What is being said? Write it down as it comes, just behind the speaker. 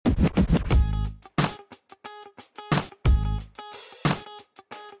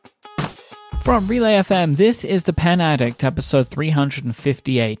From Relay FM, this is the Pen Addict, episode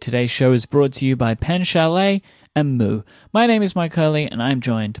 358. Today's show is brought to you by Pen Chalet and Moo. My name is Myke Hurley, and I'm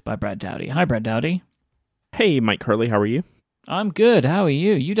joined by Brad Dowdy. Hi, Brad Dowdy. Hey, Myke Hurley, how are you? I'm good. How are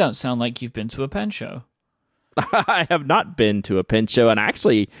you? You don't sound like you've been to a pen show. I have not been to a pen show, and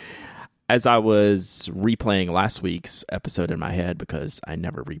actually, as I was replaying last week's episode in my head, because I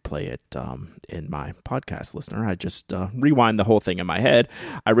never replay it in my podcast listener, I just rewind the whole thing in my head,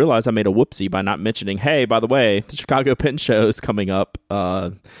 I realized I made a whoopsie by not mentioning, hey, by the way, the Chicago Pen Show is coming up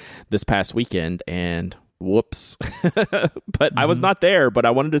this past weekend, and whoops. But I was not there, but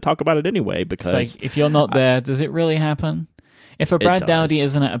I wanted to talk about it anyway, because... It's like, if you're not there, does it really happen? If a Brad Dowdy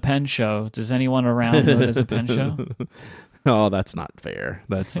isn't at a pen show, does anyone around know there's a pen show? Oh, that's not fair.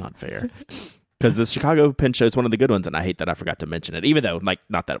 That's not fair. Because the Chicago Pen Show is one of the good ones, and I hate that I forgot to mention it, even though, like,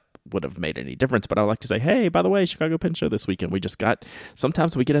 not that it would have made any difference, but I like to say, hey, by the way, Chicago Pen Show this weekend,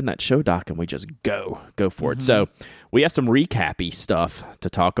 sometimes we get in that show doc and we just go for it. So we have some recappy stuff to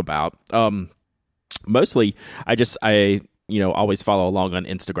talk about. Mostly, I always follow along on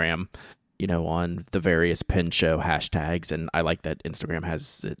Instagram, on the various pen show hashtags. And I like that Instagram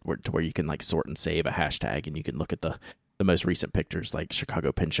has it to where you can like sort and save a hashtag, and you can look at the most recent pictures, like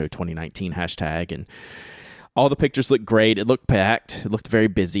Chicago Pen Show 2019 hashtag. And all the pictures look great. It looked packed. It looked very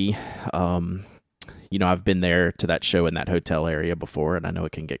busy. I've been there to that show in that hotel area before, and I know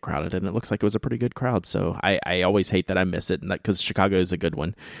it can get crowded, and it looks like it was a pretty good crowd. So I always hate that I miss it, and that because Chicago is a good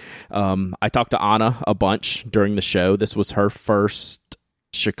one. I talked to Anna a bunch during the show. This was her first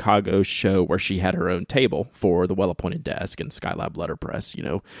Chicago show where she had her own table for the well-appointed desk and Skylab Letterpress,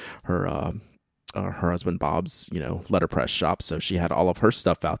 her husband Bob's, letterpress shop. So she had all of her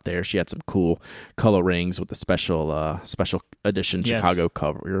stuff out there. She had some cool color rings with the special edition Chicago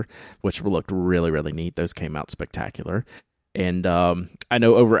cover, which looked really, really neat. Those came out spectacular. And I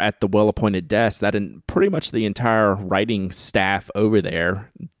know over at the well-appointed desk, pretty much the entire writing staff over there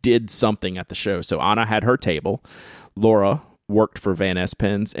did something at the show. So Anna had her table. Laura worked for Van Ness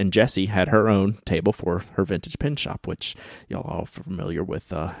Pens, and Jessie had her own table for her vintage pen shop, which y'all are all familiar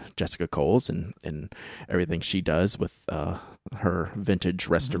with Jessica Coles and everything she does with her vintage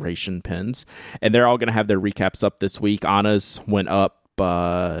restoration pens. And they're all going to have their recaps up this week. Anna's went up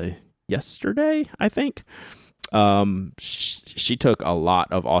yesterday, I think. She took a lot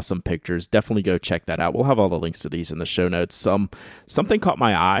of awesome pictures. Definitely go check that out. We'll have all the links to these in the show notes. Something caught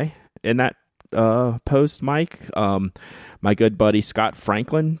my eye in that post, Myke. My good buddy Scott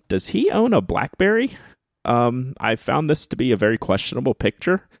Franklin, does he own a BlackBerry? I found this to be a very questionable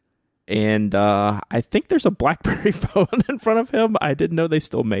picture, and I think there's a BlackBerry phone in front of him. I didn't know they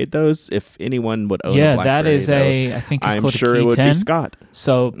still made those. If anyone would own a BlackBerry, that is I think it's I'm called sure a Key it would 10. be Scott.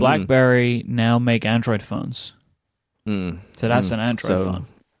 So BlackBerry now make Android phones. So that's an Android phone.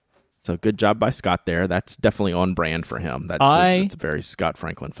 So good job by Scott there. That's definitely on brand for him. It's a very Scott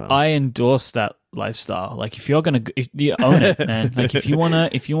Franklin phone. I endorse that lifestyle. Like, if you're you own it, man. Like, if you want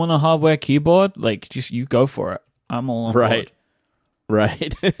a hardware keyboard, like, just you go for it. I'm all on board.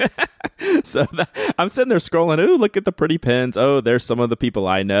 Right. So I'm sitting there scrolling. Ooh, look at the pretty pens. Oh, there's some of the people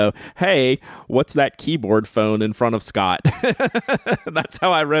I know. Hey, what's that keyboard phone in front of Scott? That's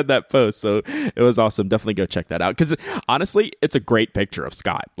how I read that post. So it was awesome. Definitely go check that out. Because honestly, it's a great picture of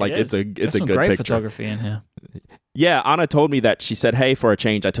Scott. Like, it's a good great picture. Photography in here. Yeah, Anna told me that she said, hey, for a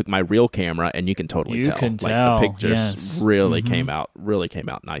change, I took my real camera, and you can totally tell. The pictures really came out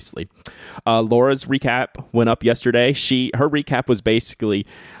nicely. Laura's recap went up yesterday. Her recap was basically,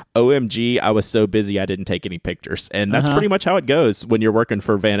 OMG, I was so busy I didn't take any pictures. And that's pretty much how it goes when you're working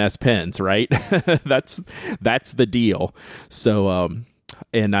for Van Ness Pens, right? That's the deal. So,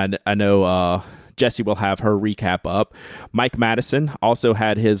 and I know... Jessie will have her recap up. Mike Madison also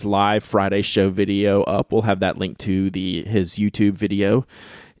had his live Friday show video up. We'll have that link to his YouTube video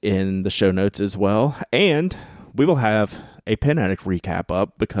in the show notes as well. And we will have a Pen Addict recap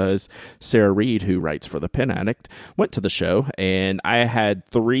up because Sarah Reed, who writes for the Pen Addict, went to the show, and I had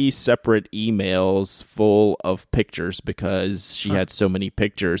 3 separate emails full of pictures because she had so many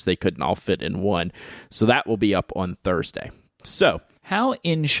pictures they couldn't all fit in one. So that will be up on Thursday. So... How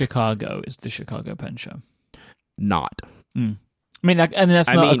in Chicago is the Chicago Pen Show? Not. I mean, that's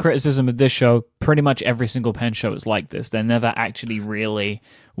not a criticism of this show. Pretty much every single pen show is like this. They're never actually really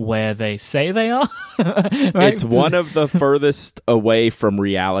where they say they are. Right? It's one of the furthest away from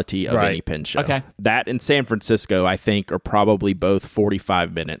reality of any pen show. Okay. That and San Francisco, I think, are probably both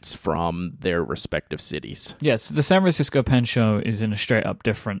 45 minutes from their respective cities. Yes, the San Francisco Pen Show is in a straight up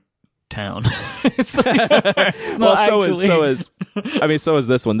different town. It's not actually... so is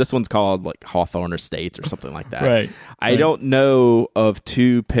this one. This one's called like Hawthorne Estates or something like that. Right. I don't know of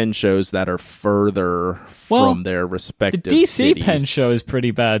two pen shows that are further from their respective the DC cities. pen show is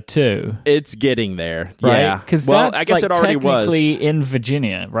pretty bad too. It's getting there, right? Yeah. Because I guess it already was technically in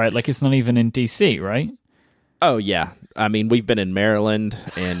Virginia, right? Like it's not even in DC, right? Oh yeah. I mean, we've been in Maryland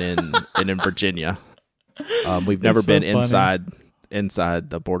and in Virginia. We've never been inside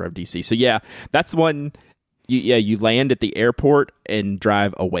the border of DC. So yeah, that's one. You land at the airport and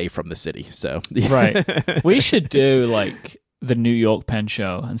drive away from the city. So right, we should do like the New York pen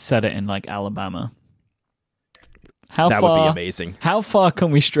show and set it in like Alabama. That would be amazing. How far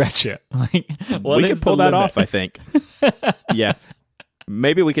can we stretch it? Like, we can pull that off, I think. Yeah.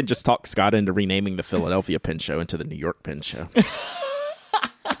 Maybe we can just talk Scott into renaming the Philadelphia pen show into the New York pen show.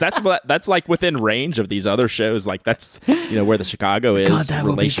 That's like within range of these other shows. Like that's where the Chicago is in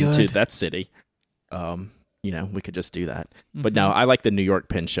relation to that city. We could just do that. Mm-hmm. But no, I like the New York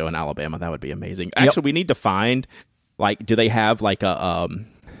pen show in Alabama. That would be amazing. Actually, we need to find like, do they have like a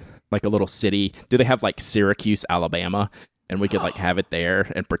little city? Do they have like Syracuse, Alabama? And we could like have it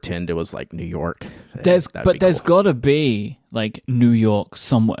there and pretend it was like New York. There's got to be like New York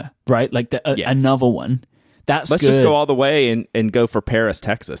somewhere, right? Like another one. Let's just go all the way and go for Paris,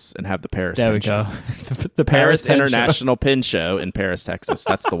 Texas, and have the Paris. There we show. go. the Paris International Pen Show in Paris, Texas.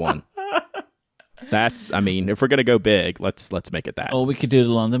 That's the one. If we're gonna go big, let's make it that. Or we could do the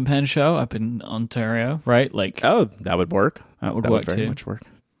London Pen Show up in Ontario, right? Like, oh, that would work. That would work very too. Much work.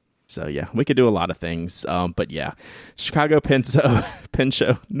 So yeah, we could do a lot of things. But yeah, Chicago Pen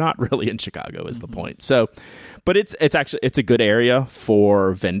Show, not really in Chicago is the point. So, but it's a good area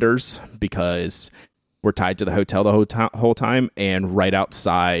for vendors because we're tied to the hotel the whole time, and right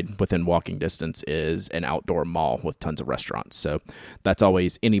outside within walking distance is an outdoor mall with tons of restaurants. So that's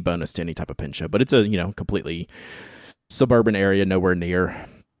always any bonus to any type of pen show. But it's a completely suburban area, nowhere near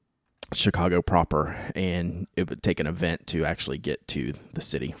Chicago proper, and it would take an event to actually get to the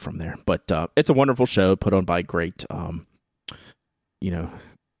city from there. But it's a wonderful show put on by great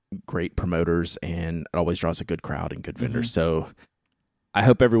great promoters, and it always draws a good crowd and good vendors. So I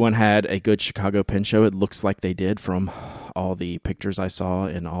hope everyone had a good Chicago pen show. It looks like they did from all the pictures I saw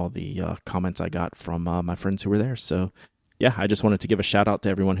and all the comments I got from my friends who were there. So yeah, I just wanted to give a shout out to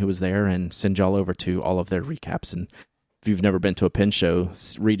everyone who was there and send y'all over to all of their recaps. And if you've never been to a pen show,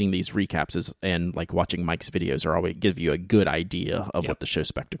 reading these recaps and like watching Myke's videos are always give you a good idea of what the show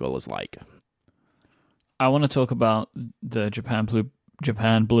spectacle is like. I want to talk about the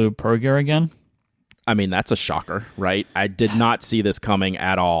Japan Blue Pro Gear again. I mean, that's a shocker, right? I did not see this coming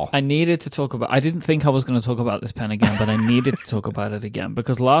at all. I needed to talk about... I didn't think I was going to talk about this pen again, but I needed to talk about it again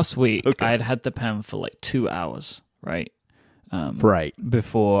because last week I had the pen for like 2 hours, right? Right.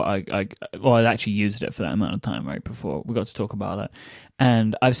 Before I'd actually used it for that amount of time, right? Before we got to talk about it.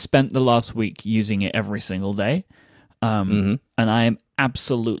 And I've spent the last week using it every single day. And I am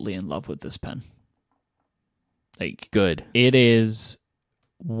absolutely in love with this pen. Like, good. It is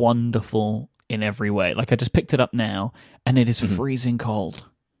wonderful in every way. Like, I just picked it up now, and it is freezing cold,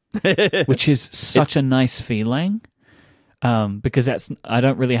 which is such a nice feeling. Because I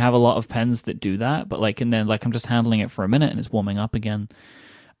don't really have a lot of pens that do that, but and then I'm just handling it for a minute and it's warming up again.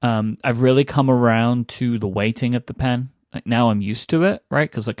 I've really come around to the weighting of the pen. Like now I'm used to it, right?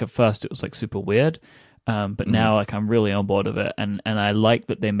 Because at first it was super weird. But now I'm really on board with it, and I like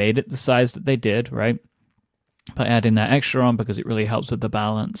that they made it the size that they did, right? By adding that extra on because it really helps with the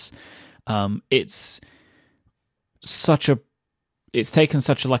balance. It's taken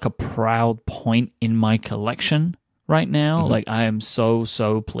such a proud point in my collection right now. Like, I am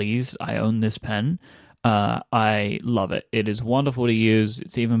so pleased I own this pen. I love it. It is wonderful to use.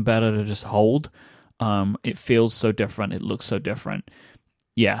 It's even better to just hold. It feels so different. It looks so different.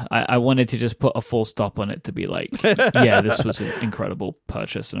 Yeah, I wanted to just put a full stop on it to be like, yeah, this was an incredible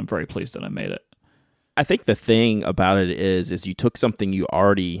purchase, and I'm very pleased that I made it. I think the thing about it is you took something you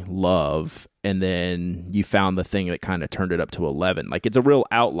already love and then you found the thing that kind of turned it up to 11. Like, it's a real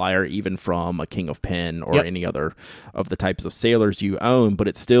outlier even from a King of Pen or any other of the types of sailors you own, but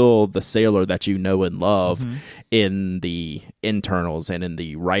it's still the sailor that you know and love in the internals and in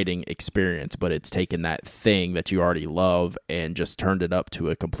the writing experience, but it's taken that thing that you already love and just turned it up to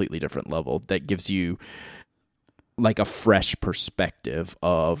a completely different level that gives you like a fresh perspective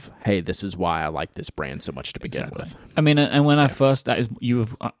of, hey, this is why I like this brand so much to begin with. I mean, and when I first, you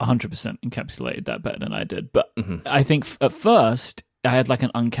have 100% encapsulated that better than I did. But I think at first I had like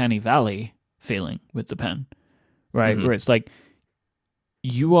an uncanny valley feeling with the pen, right? Where it's like,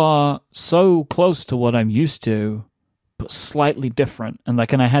 you are so close to what I'm used to, but slightly different. And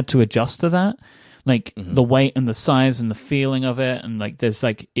I had to adjust to that. Like the weight and the size and the feeling of it, and there's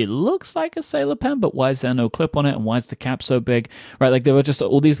it looks like a sailor pen, but why is there no clip on it, and why is the cap so big, right? There were just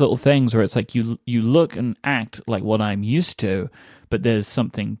all these little things where it's you look and act like what I'm used to, but there's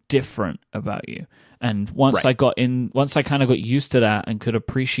something different about you. And once I kind of got used to that and could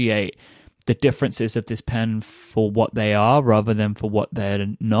appreciate the differences of this pen for what they are rather than for what they're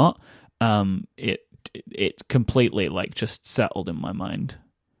not, it completely just settled in my mind.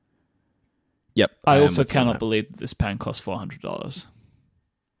 Yep. I also cannot believe that this pen costs $400.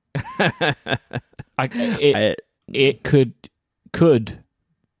 It could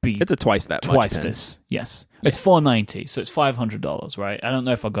be. It's twice that much. Twice this. Yes. Yeah. It's $490, so it's $500, right? I don't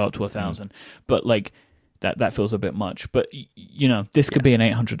know if I'll go up to $1,000, but that feels a bit much. But this could be an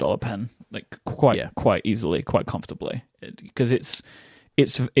 $800 pen, quite easily, quite comfortably, because it's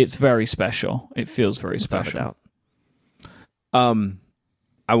very special. It feels very special. I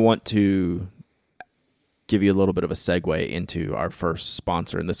want to give you a little bit of a segue into our first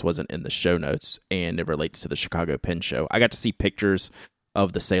sponsor, and this wasn't in the show notes, and it relates to the Chicago Pen Show. I got to see pictures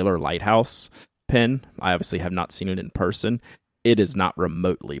of the Sailor Lighthouse pen. I obviously have not seen it in person. It is not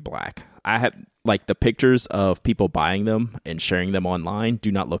remotely black. I have the pictures of people buying them and sharing them online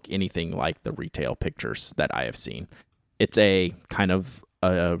do not look anything like the retail pictures that I have seen. It's a kind of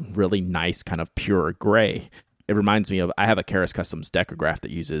a really nice kind of pure gray. It reminds me of, I have a Karas Customs Decograph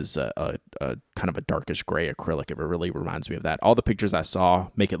that uses a kind of a darkish gray acrylic. It really reminds me of that. All the pictures I saw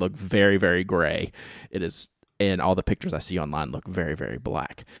make it look very, very gray. And all the pictures I see online look very, very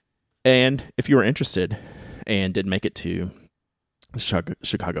black. And if you were interested and didn't make it to the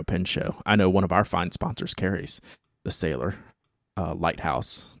Chicago Pen Show, I know one of our fine sponsors carries the Sailor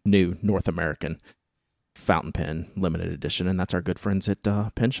Lighthouse, new North American fountain pen limited edition, and that's our good friends at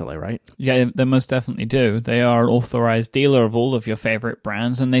Pen Chalet, right? Yeah, they most definitely do. They are an authorized dealer of all of your favorite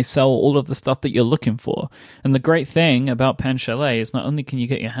brands, and they sell all of the stuff that you're looking for. And the great thing about Pen Chalet is not only can you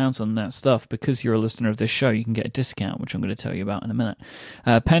get your hands on that stuff, because you're a listener of this show, you can get a discount, which I'm going to tell you about in a minute.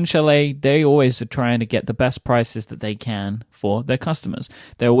 Pen Chalet, they always are trying to get the best prices that they can for their customers.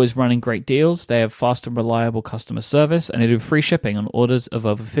 They're always running great deals. They have fast and reliable customer service, and they do free shipping on orders of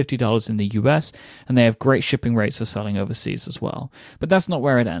over $50 in the US, and they have great shipping rates for selling overseas as well. But that's not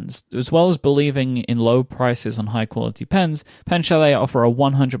where it ends. As well as believing in low prices on high-quality pens, Pen Chalet offer a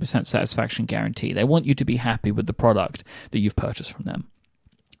 100% satisfaction guarantee. They want you to be happy with the product that you've purchased from them.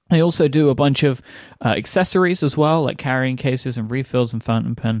 They also do a bunch of accessories as well, like carrying cases and refills and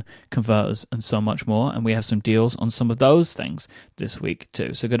fountain pen converters and so much more. And we have some deals on some of those things this week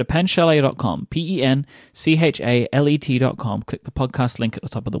too. So go to penchalet.com, penchalet.com, click the podcast link at the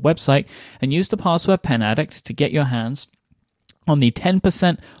top of the website, and use the password PenAddict to get your hands on the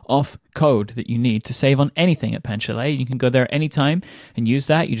 10% off code that you need to save on anything at Pen Chalet. You can go there anytime and use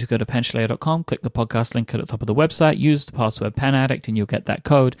that. You just go to penchalet.com, click the podcast link at the top of the website, use the password PenAddict, and you'll get that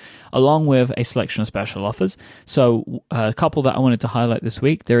code, along with a selection of special offers. So a couple that I wanted to highlight this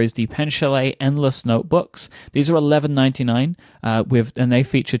week, there is the Pen Chalet Endless Notebooks. These are $11.99, and they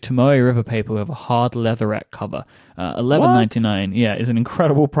feature Tomoe River paper with a hard leatherette cover. $11.99, yeah, is an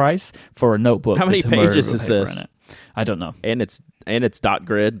incredible price for a notebook. How many pages is this? I don't know. And it's dot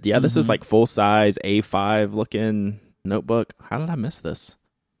grid. Yeah, this is like full size A5 looking notebook. How did I miss this?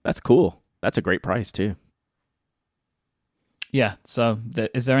 That's cool. That's a great price too. Yeah. So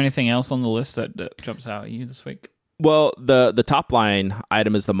is there anything else on the list that jumps out at you this week? Well, the top line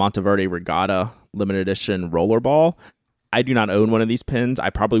item is the Monteverde Regatta limited edition rollerball. I do not own one of these pens. I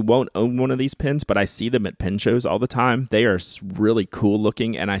probably won't own one of these pens, but I see them at pen shows all the time. They are really cool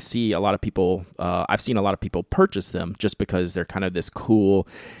looking, and I see a lot of people, I've seen a lot of people purchase them just because they're kind of this cool,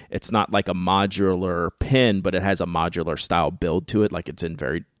 it's not like a modular pen, but it has a modular style build to it. Like it's in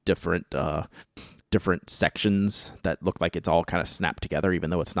very different sections that look like it's all kind of snapped together,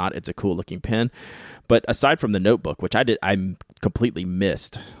 even though it's not. It's a cool looking pen. But aside from the notebook, which I completely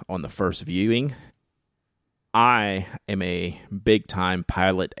missed on the first viewing, I am a big-time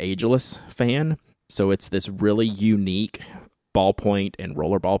Pilot Ageless fan, so it's this really unique ballpoint and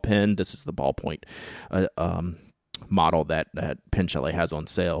rollerball pen. This is the ballpoint model that Pen Chalet has on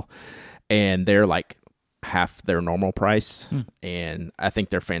sale, and they're like half their normal price, and I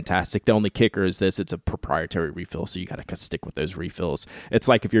think they're fantastic. The only kicker is it's a proprietary refill, so you got to stick with those refills. It's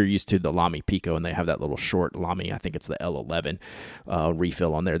like if you're used to the Lamy Pico and they have that little short Lamy, I think it's the L11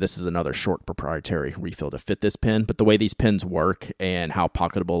 refill on there. This is another short proprietary refill to fit this pen, but the way these pens work and how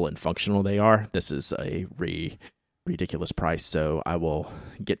pocketable and functional they are, this is a ridiculous price, so I will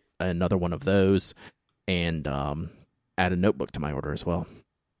get another one of those and add a notebook to my order as well.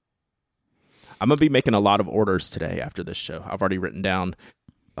 I'm going to be making a lot of orders today after this show. I've already written down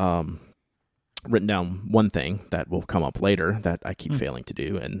one thing that will come up later that I keep failing to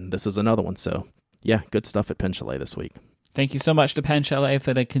do, and this is another one. So, yeah, good stuff at Pen Chalet this week. Thank you so much to Pen Chalet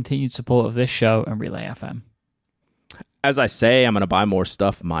for the continued support of this show and Relay FM. As I say, I'm going to buy more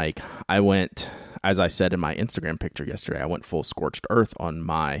stuff, Myke. I went, as I said in my Instagram picture yesterday, I went full scorched earth on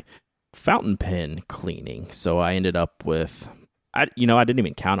my fountain pen cleaning. So I ended up with, I didn't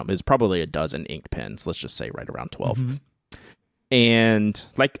even count them. It was probably a dozen inked pens. Let's just say right around 12. Mm-hmm. And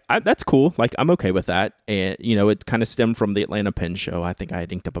that's cool. Like, I'm okay with that. And, it kind of stemmed from the Atlanta Pen Show. I think I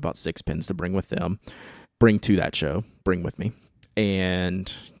had inked up about 6 pens to bring to that show, bring with me.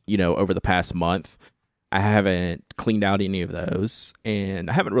 And, over the past month, I haven't cleaned out any of those, and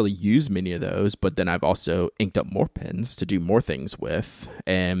I haven't really used many of those, but then I've also inked up more pens to do more things with.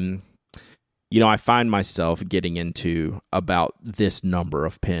 And, I find myself getting into about this number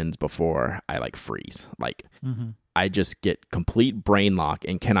of pens before I freeze. I just get complete brain lock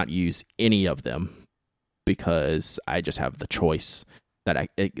and cannot use any of them because I just have the choice that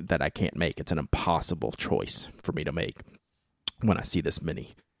I can't make. It's an impossible choice for me to make when I see this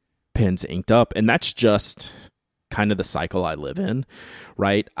many pens inked up. And that's just kind of the cycle I live in,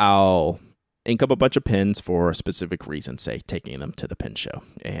 right? I'll ink up a bunch of pens for a specific reason, say taking them to the pen show.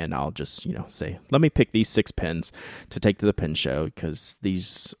 And I'll just, say, let me pick these 6 pens to take to the pen show because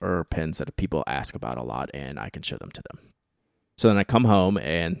these are pens that people ask about a lot and I can show them to them. So then I come home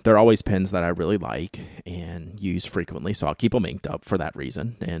and they're always pens that I really like and use frequently. So I'll keep them inked up for that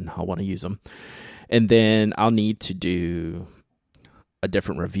reason and I'll want to use them. And then I'll need to do a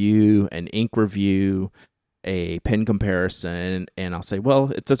different review, an ink review, a pen comparison, and I'll say, well,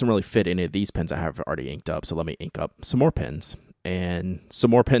 it doesn't really fit any of these pens I have already inked up, so let me ink up some more pens, and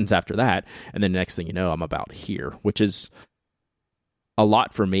some more pens after that, and then next thing you know, I'm about here, which is a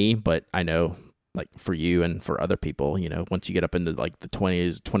lot for me, but I know, for you and for other people, once you get up into, the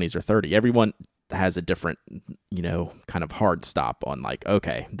 20s or 30, everyone has a different, kind of hard stop on,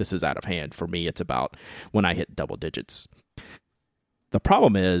 okay, this is out of hand. For me, it's about when I hit double digits. The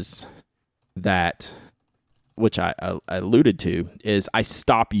problem is that, which I alluded to, is I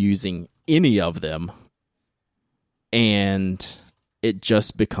stop using any of them, and it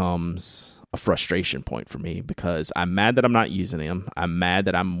just becomes a frustration point for me because I'm mad that I'm not using them. I'm mad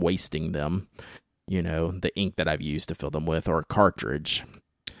that I'm wasting them, the ink that I've used to fill them with or a cartridge.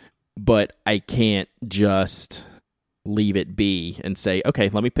 But I can't just leave it be and say, okay,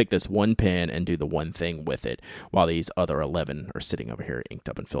 let me pick this one pen and do the one thing with it while these other 11 are sitting over here inked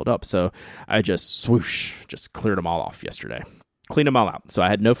up and filled up. So I just just cleared them all off yesterday, cleaned them all out. So I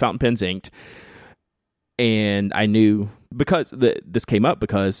had no fountain pens inked, and I knew because this came up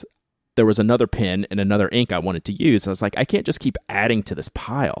because there was another pen and another ink I wanted to use. I was like, I can't just keep adding to this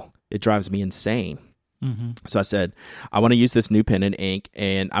pile. It drives me insane. Mm-hmm. So I said, I want to use this new pen and ink,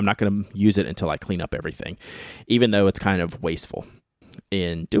 and I'm not going to use it until I clean up everything, even though it's kind of wasteful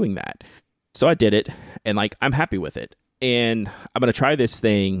in doing that. So I did it, and I'm happy with it. And I'm going to try this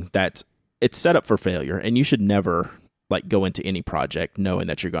thing it's set up for failure, and you should never go into any project knowing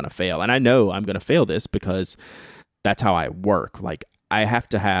that you're going to fail. And I know I'm going to fail this because that's how I work. I have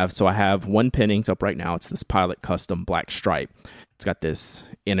to have, so I have one pen inked up right now. It's this Pilot Custom Black Stripe. It's got this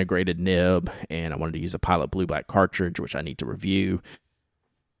integrated nib, and I wanted to use a Pilot Blue Black cartridge, which I need to review.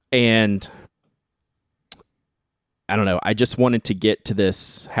 And I don't know, I just wanted to get to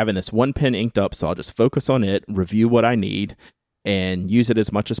this, having this one pen inked up, so I'll just focus on it, review what I need, and use it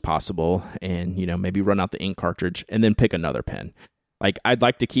as much as possible, and, maybe run out the ink cartridge, and then pick another pen. I'd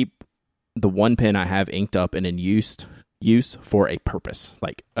like to keep the one pen I have inked up and in use for a purpose,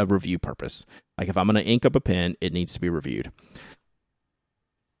 a review purpose. If I'm going to ink up a pen, it needs to be reviewed.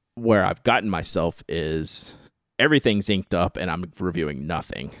 Where I've gotten myself is everything's inked up and I'm reviewing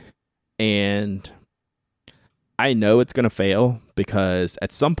nothing. And I know it's going to fail because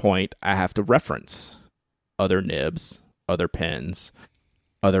at some point I have to reference other nibs, other pens,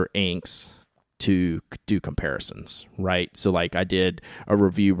 other inks to do comparisons, right? So I did a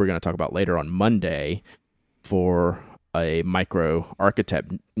review we're going to talk about later on Monday for a micro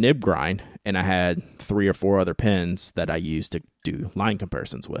architect nib grind, and I had 3 or 4 other pens that I used to do line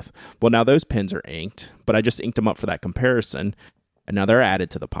comparisons with. Well, now those pens are inked, but I just inked them up for that comparison, and now they're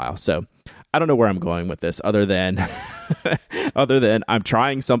added to the pile. So I don't know where I'm going with this other than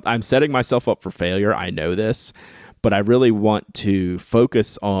I'm setting myself up for failure. I know this, but I really want to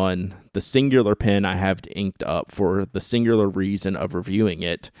focus on the singular pen I have inked up for the singular reason of reviewing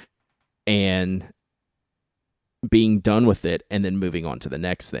it and being done with it and then moving on to the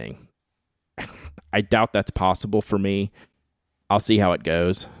next thing. I doubt that's possible for me. I'll see how it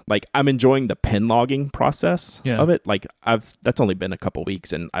goes. Like, I'm enjoying the pen logging process of it. Like, that's only been a couple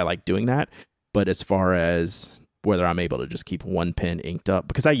weeks, and I like doing that. But as far as whether I'm able to just keep one pen inked up,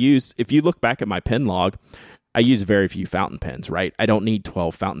 because if you look back at my pen log, I use very few fountain pens, right? I don't need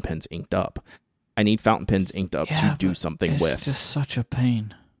 12 fountain pens inked up. I need fountain pens inked up to do something with. It's just such a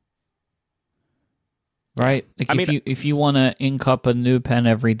pain. Right? Like if you want to ink up a new pen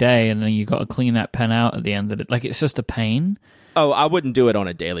every day and then you got to clean that pen out at the end of it, like, it's just a pain. Oh, I wouldn't do it on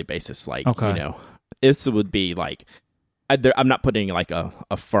a daily basis. Like, this would be like, I'm not putting like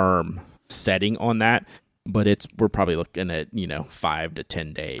a firm setting on that, but we're probably looking at, 5 to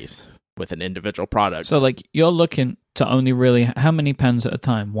 10 days with an individual product. So, like, you're looking to only really, how many pens at a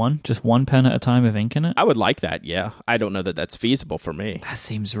time? Just one pen at a time of ink in it? I would like that, yeah. I don't know that that's feasible for me. That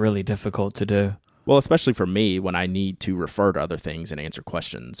seems really difficult to do. Well, especially for me when I need to refer to other things and answer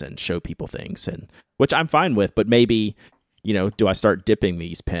questions and show people things, and which I'm fine with, but maybe, do I start dipping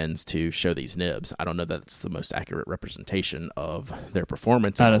these pens to show these nibs? I don't know that it's the most accurate representation of their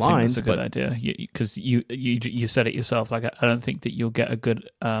performance in the lines. I don't think that's a good idea, because you said it yourself. Like, I don't think that you'll get a good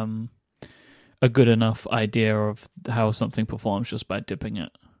enough idea of how something performs just by dipping it.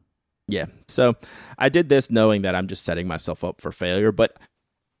 Yeah. So I did this knowing that I'm just setting myself up for failure, but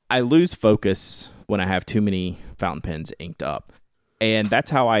I lose focus when I have too many fountain pens inked up. And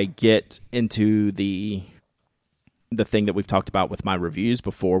that's how I get into the thing that we've talked about with my reviews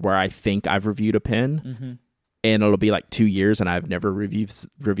before, where I think I've reviewed a pen and it'll be like 2 years and I've never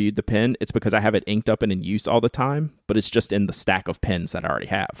reviewed the pen. It's because I have it inked up and in use all the time, but it's just in the stack of pens that I already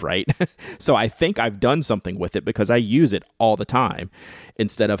have, right? So I think I've done something with it because I use it all the time,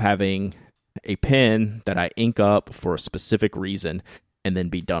 instead of having a pen that I ink up for a specific reason and then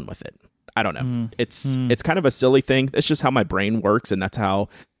be done with it. I don't know. It's kind of a silly thing. It's just how my brain works, and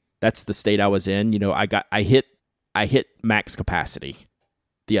that's the state I was in. I hit max capacity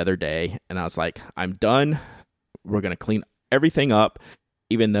the other day, and I was like, I'm done. We're going to clean everything up,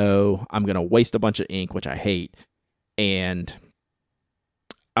 even though I'm going to waste a bunch of ink, which I hate. And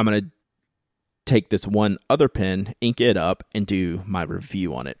I'm going to take this one other pen, ink it up, and do my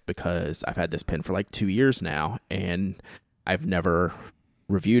review on it, because I've had this pen for like 2 years now, and I've never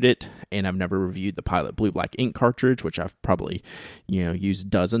reviewed it, and I've never reviewed the Pilot Blue Black ink cartridge, which I've probably, used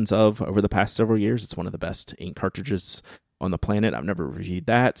dozens of over the past several years. It's one of the best ink cartridges on the planet. I've never reviewed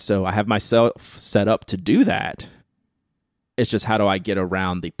that. So I have myself set up to do that. It's just, how do I get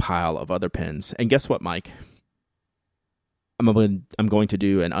around the pile of other pens? And guess what, Myke? I'm going to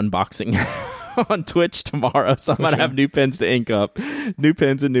do an unboxing on Twitch tomorrow. So I'm going to have new pens to ink up, new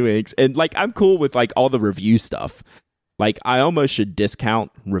pens and new inks. And like, I'm cool with like all the review stuff. Like, I almost should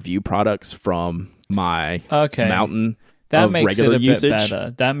discount review products from my mountain that of makes regular it a bit usage.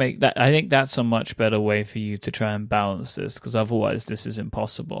 Better. I think that's a much better way for you to try and balance this, because otherwise this is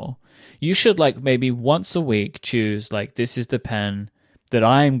impossible. You should, like, maybe once a week choose, like, this is the pen that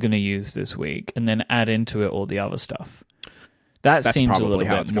I'm going to use this week, and then add into it all the other stuff. That seems a little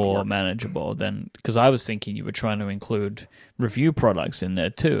bit more manageable than, because I was thinking you were trying to include review products in there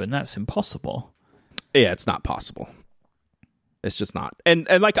too, and that's impossible. Yeah, it's not possible. It's just not. And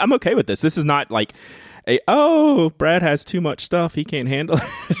like, I'm okay with this. This is not like Brad has too much stuff, he can't handle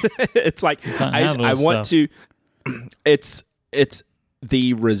it. It's like, I want to, it's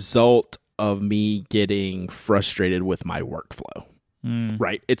the result of me getting frustrated with my workflow.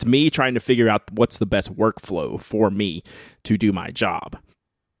 Right? It's me trying to figure out what's the best workflow for me to do my job.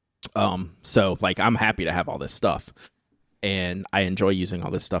 So like, I'm happy to have all this stuff, and I enjoy using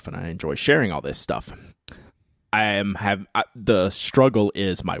all this stuff, and I enjoy sharing all this stuff. The struggle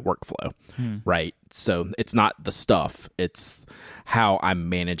is my workflow, right? So it's not the stuff, it's how I'm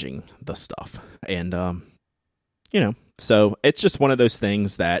managing the stuff. And, so it's just one of those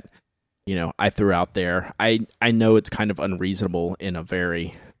things that, I threw out there. I know it's kind of unreasonable in a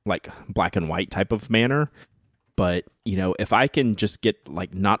very like black and white type of manner, but if I can just get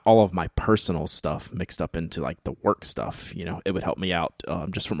like not all of my personal stuff mixed up into like the work stuff, it would help me out,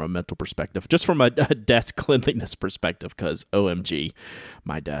 just from a mental perspective, just from a desk cleanliness perspective, because OMG,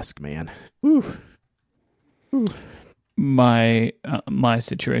 my desk, man. Woo. My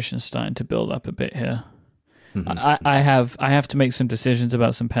situation is starting to build up a bit here. I have to make some decisions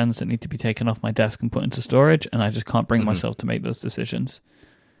about some pens that need to be taken off my desk and put into storage, and I just can't bring myself to make those decisions.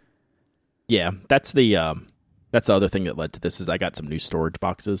 Yeah, that's the other thing that led to this, is I got some new storage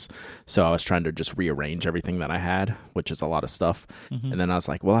boxes. So I was trying to just rearrange everything that I had, which is a lot of stuff. And then I was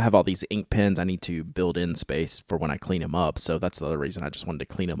like, well, I have all these ink pens. I need to build in space for when I clean them up. So that's the other reason I just wanted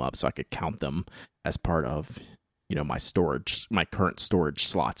to clean them up, so I could count them as part of, my current storage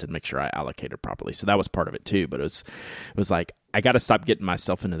slots and make sure I allocate it properly. So that was part of it too. But it was like, I got to stop getting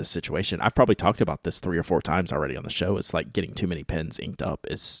myself into this situation. I've probably talked about this 3 or 4 times already on the show. It's like getting too many pens inked up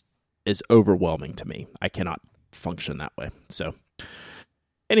is overwhelming to me. I cannot function that way. So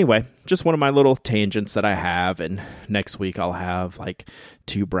anyway, just one of my little tangents that I have, and next week I'll have like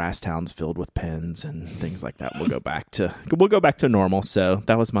 2 brass towns filled with pens and things like that. We'll go back to normal. So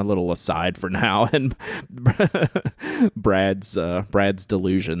that was my little aside for now, and Brad's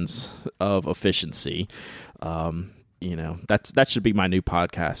delusions of efficiency. That should be my new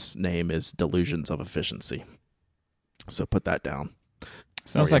podcast name, is Delusions of Efficiency. So put that down.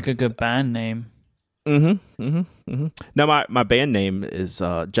 Sounds like a good band name. Now my band name is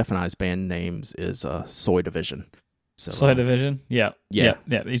Jeff and I's band names is Soy Division. So Soy Division, yeah.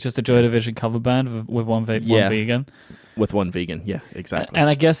 It's just a Joy Division cover band with one vegan. With one vegan, yeah, exactly. And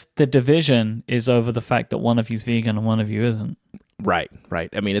I guess the division is over the fact that one of you's vegan and one of you isn't. Right.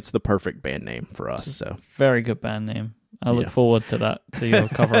 I mean, it's the perfect band name for us. So very good band name. I look forward to that, to your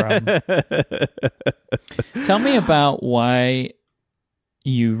cover album. Tell me about why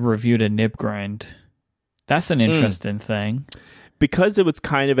you reviewed a nib grind. That's an interesting thing. Because it was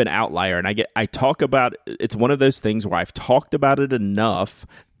kind of an outlier, and I talk about it's one of those things where I've talked about it enough,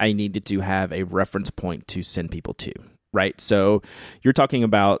 I needed to have a reference point to send people to, right? So you're talking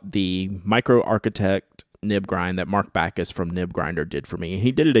about the Micro Architect nib grind that Mark Backus from Nib Grinder did for me.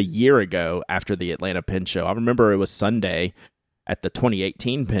 He did it a year ago after the Atlanta Pen Show. I remember it was Sunday at the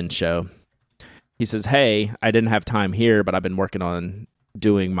 2018 Pen Show. He says, hey, I didn't have time here, but I've been working on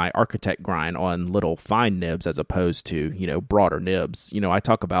doing my Architect grind on little fine nibs as opposed to, broader nibs. I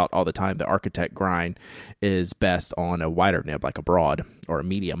talk about all the time the Architect grind is best on a wider nib, like a broad or a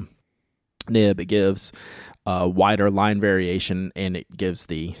medium nib. It gives a wider line variation, and it gives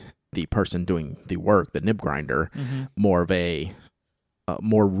the person doing the work, the nib grinder, more of a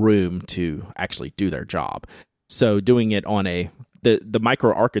more room to actually do their job. So doing it on the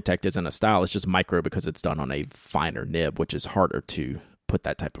Micro Architect isn't a style, it's just micro because it's done on a finer nib, which is harder to put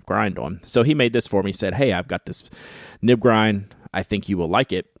that type of grind on. So he made this for me, said, hey, I've got this nib grind, I think you will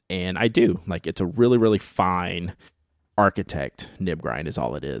like it. And I do. Like, it's a really, really fine Architect nib grind is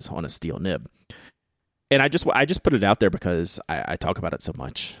all it is on a steel nib. And I just put it out there because I talk about it so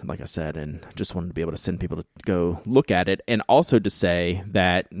much, like I said, and just wanted to be able to send people to go look at it, and also to say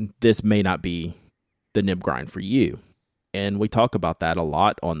that this may not be the nib grind for you. And we talk about that a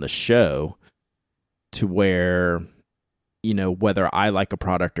lot on the show, to where, whether I like a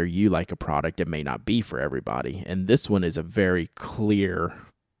product or you like a product, it may not be for everybody. And this one is a very clear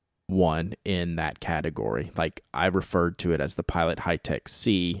one in that category. Like, I referred to it as the Pilot Hi-Tech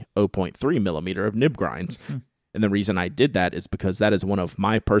C 0.3 millimeter of nib grinds. And the reason I did that is because that is one of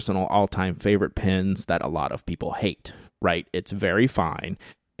my personal all-time favorite pens that a lot of people hate, right? It's very fine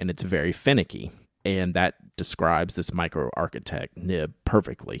and it's very finicky. And that describes this Micro Architect nib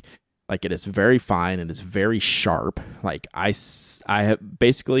perfectly. Like, it is very fine and it's very sharp. Like, I have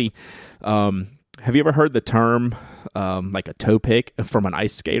basically, have you ever heard the term, like a toe pick from an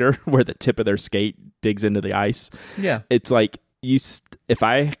ice skater, where the tip of their skate digs into the ice? Yeah. It's like, if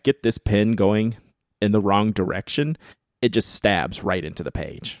I get this pen going in the wrong direction, it just stabs right into the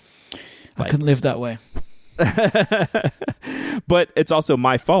page. I couldn't live that way. But it's also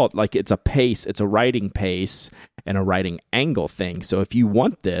my fault. Like, it's a writing pace and a writing angle thing. So if you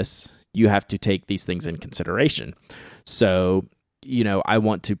want this, you have to take these things in consideration. So, I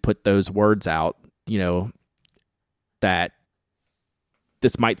want to put those words out, that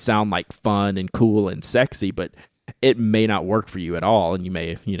this might sound like fun and cool and sexy, but it may not work for you at all. And you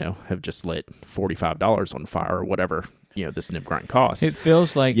may, have just lit $45 on fire or whatever, this nib grind costs. It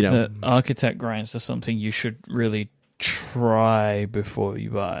feels like the Architect grinds are something you should really try before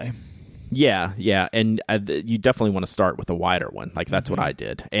you buy. Yeah, and you definitely want to start with a wider one. Like, that's what I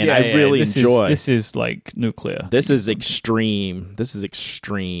did, and I really enjoy. This is like nuclear. This is extreme. This is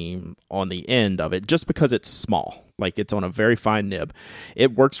extreme on the end of it, just because it's small. Like, it's on a very fine nib.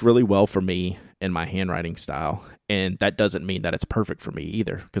 It works really well for me in my handwriting style, and that doesn't mean that it's perfect for me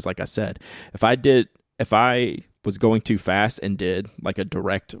either. Because, like I said, if I was going too fast and did like a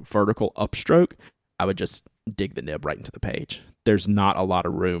direct vertical upstroke, I would just dig the nib right into the page. There's not a lot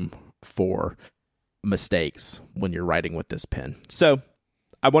of room for mistakes when you're writing with this pen. So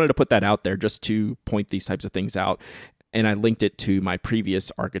I wanted to put that out there just to point these types of things out. And I linked it to my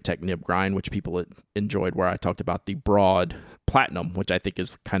previous Architect nib grind, which people enjoyed, where I talked about the broad platinum, which I think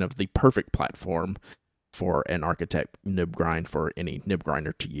is kind of the perfect platform for an Architect nib grind for any nib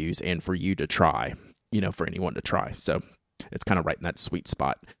grinder to use and for you to try, for anyone to try. So it's kind of right in that sweet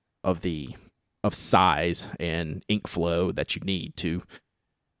spot of the of size and ink flow that you need to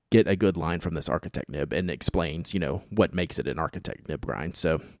get a good line from this Architect nib, and explains, what makes it an Architect nib grind.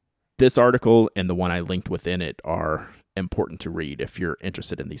 So this article and the one I linked within it are important to read if you're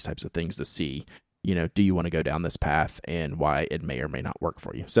interested in these types of things, to see, do you want to go down this path and why it may or may not work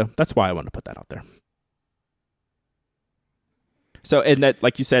for you. So that's why I want to put that out there. So, and that,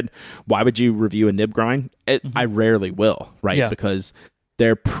 like you said, why would you review a nib grind? I rarely will, right? Yeah. Because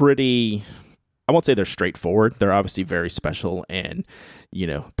they're pretty, I won't say they're straightforward. They're obviously very special and,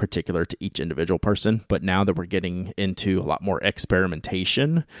 particular to each individual person. But now that we're getting into a lot more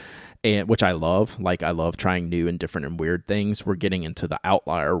experimentation, and which I love, like I love trying new and different and weird things, we're getting into the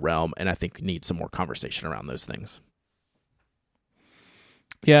outlier realm, and I think we need some more conversation around those things.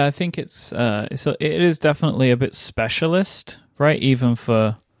 Yeah, I think it is definitely a bit specialist, right? Even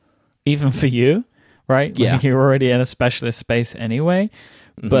for you, right? Yeah, like you're already in a specialist space anyway.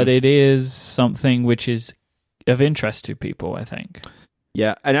 But it is something which is of interest to people, I think.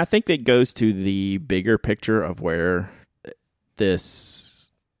 Yeah, and I think it goes to the bigger picture of where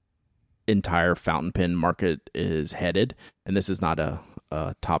this entire fountain pen market is headed. And this is not a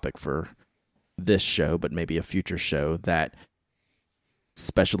topic for this show, but maybe a future show, that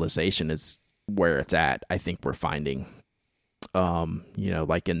specialization is where it's at. I think we're finding,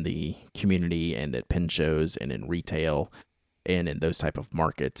 like in the community and at pen shows and in retail and in those type of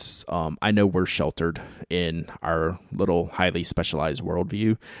markets. I know we're sheltered in our little highly specialized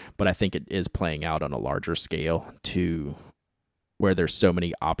worldview, but I think it is playing out on a larger scale to where there's so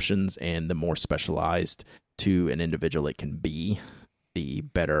many options, and the more specialized to an individual it can be, the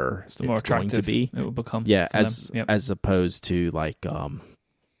better it's more going to be. It will become. Yeah, as opposed to like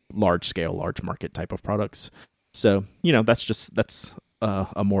large scale, large market type of products. So, that's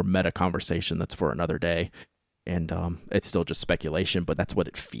a more meta conversation that's for another day. And it's still just speculation, but that's what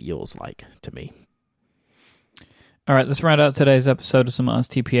it feels like to me. All right, let's round out today's episode of some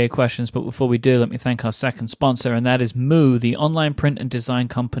Ask TPA questions. But before we do, let me thank our second sponsor, and that is Moo, the online print and design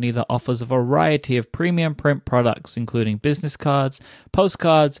company that offers a variety of premium print products, including business cards,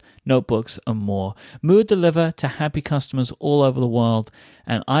 postcards, notebooks, and more. Moo deliver to happy customers all over the world,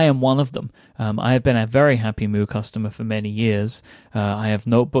 and I am one of them. I have been a very happy Moo customer for many years. I have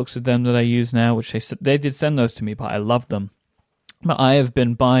notebooks with them that I use now, which they did send those to me, but I love them. But I have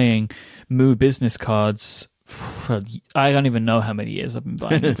been buying Moo business cards for, I don't even know how many years I've been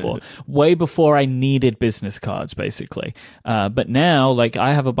buying them for. Way before I needed business cards, basically. But now, like,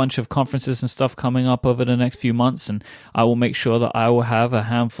 I have a bunch of conferences and stuff coming up over the next few months, and I will make sure that I will have a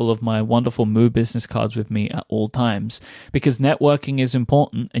handful of my wonderful Moo business cards with me at all times, because networking is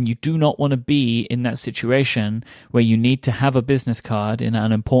important, and you do not want to be in that situation where you need to have a business card in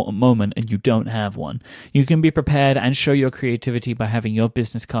an important moment and you don't have one. You can be prepared and show your creativity by having your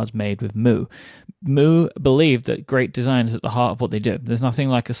business cards made with Moo. Moo believe that great design is at the heart of what they do. There's nothing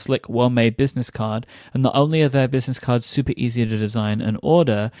like a slick, well-made business card, and not only are their business cards super easy to design and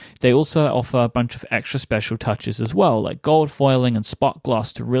order, they also offer a bunch of extra special touches as well, like gold foiling and spot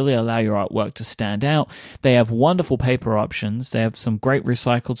gloss to really allow your artwork to stand out. They have wonderful paper options. They have some great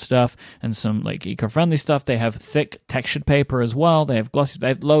recycled stuff and some like eco-friendly stuff. They have thick textured paper as well. They have glossy. They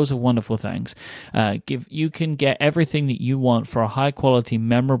have loads of wonderful things. You can get everything that you want for a high-quality,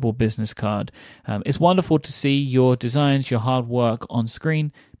 memorable business card. It's wonderful to see your designs, your hard work on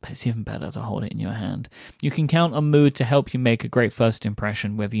screen, but it's even better to hold it in your hand. You can count on Moo to help you make a great first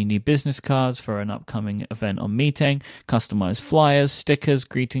impression, whether you need business cards for an upcoming event or meeting, customized flyers, stickers,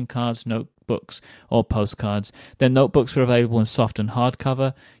 greeting cards, notebooks, or postcards. Their notebooks are available in soft and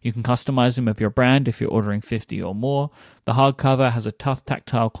hardcover. You can customize them with your brand if you're ordering 50 or more. The hardcover has a tough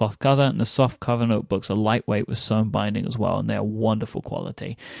tactile cloth cover, and the soft cover notebooks are lightweight with sewn binding as well, and they are wonderful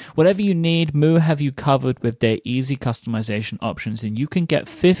quality. Whatever you need, Moo have you covered with their easy customization options, and you can get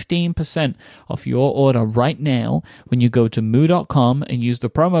 15% off your order right now when you go to moo.com and use the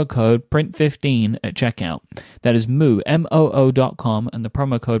promo code PRINT15 at checkout. That is Moo, MOO.com, and the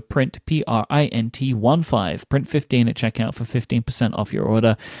promo code PRINT, PRINT15, PRINT15 at checkout for 15% off your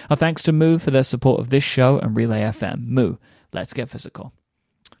order. Our thanks to Moo for their support of this show and Relay FM. Moo, let's get physical.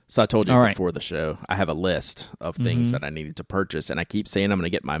 So I told you before the show, I have a list of things that I needed to purchase, and I keep saying I'm going to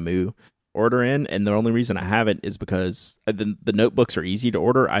get my Moo order in, and the only reason I haven't is because the notebooks are easy to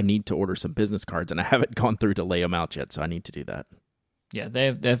order. I need to order some business cards, and I haven't gone through to lay them out yet, so I need to do that. Yeah, they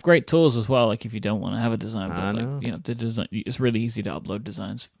have great tools as well. Like if you don't want to have a design, but the design, it's really easy to upload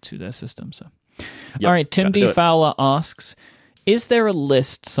designs to their system. So, All right, Tim D. Fowler asks, Is there a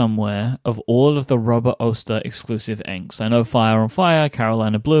list somewhere of all of the Robert Oster exclusive inks? I know Fire on Fire,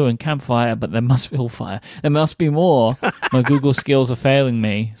 Carolina Blue, and Campfire, but there must be all fire. There must be more. My Google skills are failing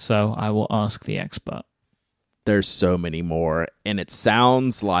me, so I will ask the expert. There's so many more, and it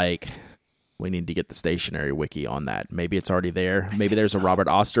sounds like we need to get the stationery wiki on that. Maybe it's already there. Maybe there's a Robert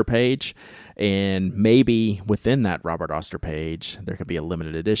Oster page, and maybe within that Robert Oster page, there could be a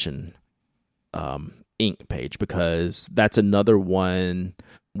limited edition ink page, because that's another one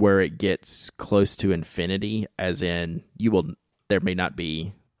where it gets close to infinity, as in there may not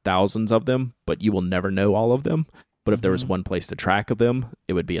be thousands of them, but you will never know all of them. But if there was one place to track of them,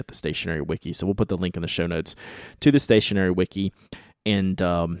 it would be at the stationery wiki. So we'll put the link in the show notes to the stationery wiki. And,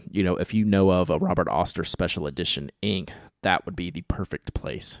 if you know of a Robert Oster special edition ink, that would be the perfect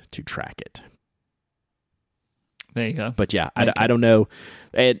place to track it. There you go. But yeah, I don't know.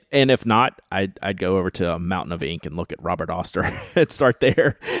 And if not, I'd go over to a Mountain of Ink and look at Robert Oster and start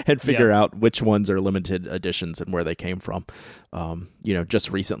there and figure out which ones are limited editions and where they came from. Just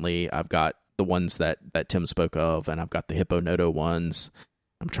recently, I've got the ones that Tim spoke of, and I've got the Hippo Noto ones.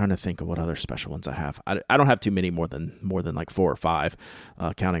 I'm trying to think of what other special ones I have. I don't have too many, more than like 4 or 5,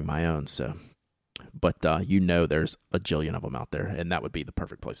 counting my own. So, but there's a jillion of them out there, and that would be the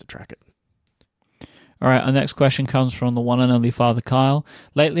perfect place to track it. All right, our next question comes from the one and only Father Kyle.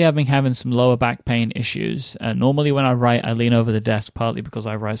 Lately, I've been having some lower back pain issues. Normally, when I write, I lean over the desk, partly because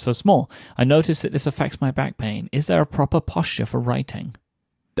I write so small. I notice that this affects my back pain. Is there a proper posture for writing?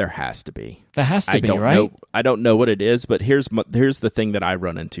 There has to be. There has to be, right? I don't know what it is, but here's the thing that I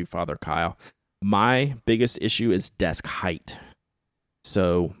run into, Father Kyle. My biggest issue is desk height.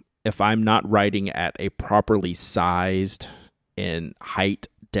 So if I'm not writing at a properly sized and height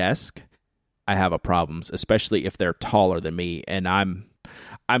desk, I have a problems, especially if they're taller than me. And I'm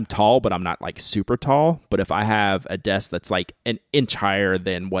tall, but I'm not like super tall. But if I have a desk that's like an inch higher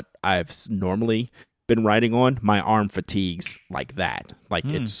than what I've normally been writing on, my arm fatigues like that. Like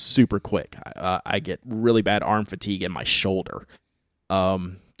it's super quick. I get really bad arm fatigue in my shoulder.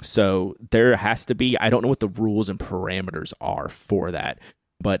 So there has to be, I don't know what the rules and parameters are for that,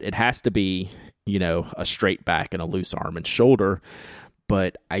 but it has to be, a straight back and a loose arm and shoulder.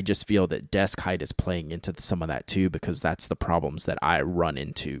 But I just feel that desk height is playing into some of that too, because that's the problems that I run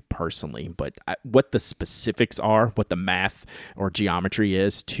into personally. But what the specifics are, what the math or geometry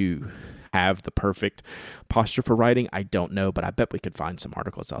is to have the perfect posture for writing, I don't know, but I bet we could find some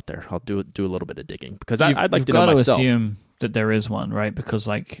articles out there. I'll do a little bit of digging, because I'd like to know myself. You've got to assume that there is one, right? Because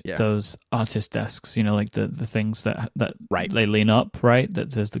those artist desks, like the things that right. they lean up, right?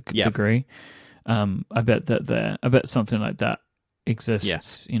 That there's the degree. I bet something like that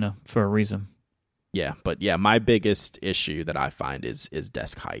exists, for a reason. Yeah, but my biggest issue that I find is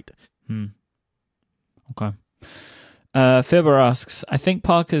desk height. Okay. Fibber asks, I think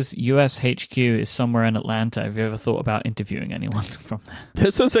Parker's US HQ is somewhere in Atlanta. Have you ever thought about interviewing anyone from there?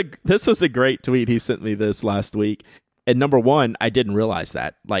 This was a great tweet. He sent me this last week. And number one, I didn't realize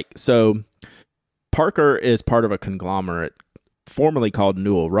that. So Parker is part of a conglomerate formerly called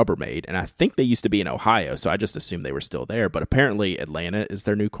Newell Rubbermaid, and I think they used to be in Ohio, so I just assumed they were still there. But apparently Atlanta is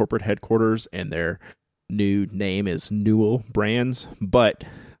their new corporate headquarters, and their new name is Newell Brands. But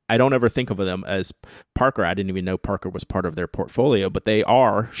I don't ever think of them as Parker. I didn't even know Parker was part of their portfolio, but they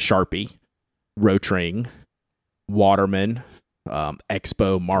are Sharpie, Rotring, Waterman,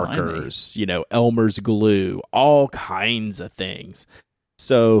 Expo markers, Elmer's glue, all kinds of things.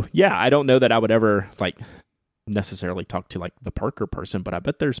 So yeah, I don't know that I would ever necessarily talk to the Parker person, but I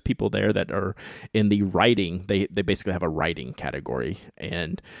bet there's people there that are in the writing. They basically have a writing category,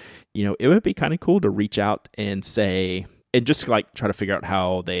 and it would be kind of cool to reach out and say, and just try to figure out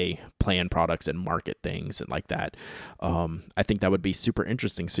how they plan products and market things and like that. I think that would be super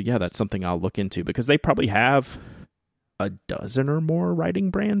interesting. So yeah, that's something I'll look into, because they probably have a dozen or more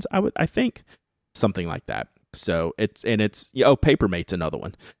writing brands. I think something like that. So it's Papermate's another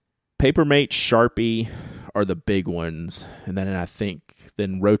one. Papermate, Sharpie are the big ones, and then I think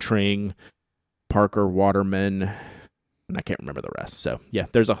Rotring, Parker, Waterman, and I can't remember the rest. So yeah,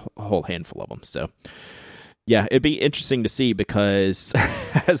 there's a whole handful of them. So yeah, it'd be interesting to see, because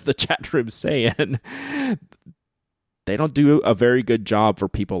as the chat room's saying, they don't do a very good job for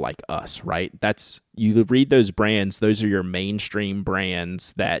people like us, right? You read those brands, those are your mainstream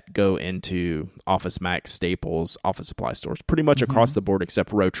brands that go into Office Max, Staples, office supply stores, pretty much across the board except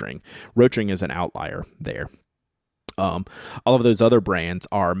Rotring. Rotring is an outlier there. All of those other brands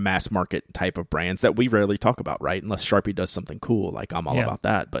are mass market type of brands that we rarely talk about, right? Unless Sharpie does something cool, like I'm all about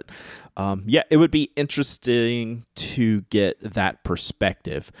that. But it would be interesting to get that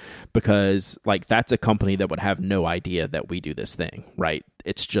perspective, because like that's a company that would have no idea that we do this thing, right?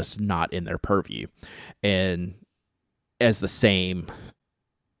 It's just not in their purview. And in the same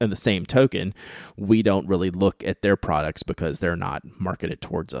token, we don't really look at their products because they're not marketed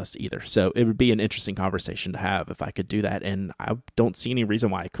towards us either. So it would be an interesting conversation to have if I could do that, and I don't see any reason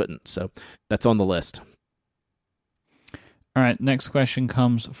why I couldn't. So that's on the list. All right, next question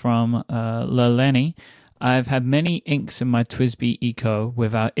comes from Leleni. I've had many inks in my TWSBI Eco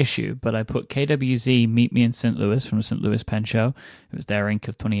without issue, but I put KWZ Meet Me in St. Louis from the St. Louis Pen Show. It was their ink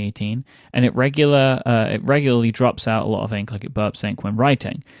of 2018. And it regularly drops out a lot of ink, like it burps ink when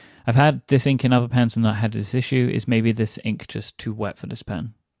writing. I've had this ink in other pens and not had this issue. Is maybe this ink just too wet for this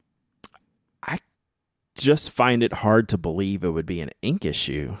pen? I just find it hard to believe it would be an ink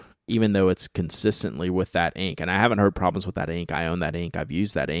issue, even though it's consistently with that ink. And I haven't heard problems with that ink. I own that ink. I've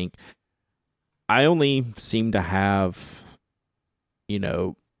used that ink. I only seem to have,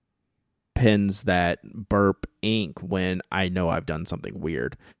 pens that burp ink when I know I've done something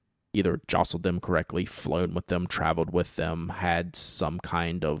weird. Either jostled them correctly, flown with them, traveled with them, had some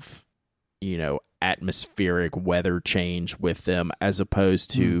kind of, atmospheric weather change with them, as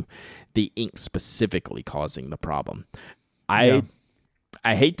opposed to the ink specifically causing the problem. I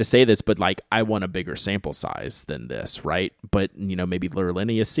hate to say this, but like I want a bigger sample size than this, right? But, maybe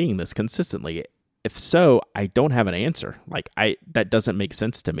Lurlini is seeing this consistently. If so, I don't have an answer. That doesn't make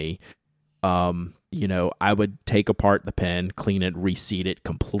sense to me. I would take apart the pen, clean it, reseat it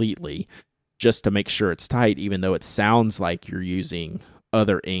completely just to make sure it's tight, even though it sounds like you're using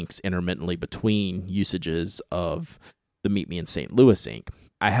other inks intermittently between usages of the Meet Me in St. Louis ink.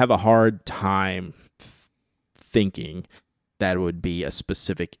 I have a hard time thinking that would be a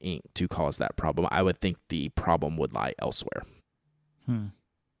specific ink to cause that problem. I would think the problem would lie elsewhere.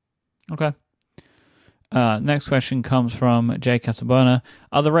 Okay. Next question comes from Jay Casabona.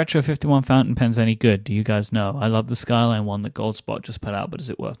 Are the Retro 51 fountain pens any good? Do you guys know? I love the Skyline one that Goldspot just put out, but is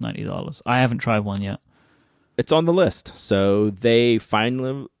it worth $90? I haven't tried one yet. It's on the list. So they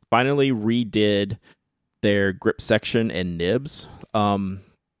finally redid their grip section and nibs in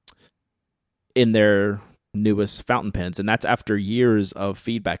their newest fountain pens, and that's after years of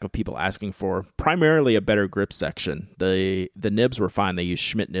feedback of people asking for primarily a better grip section. The nibs were fine. They used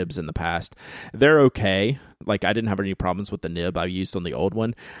Schmidt nibs in the past. They're okay. Like, I didn't have any problems with the nib I used on the old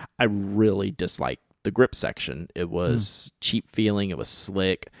one. I really disliked the grip section. It was cheap feeling. It was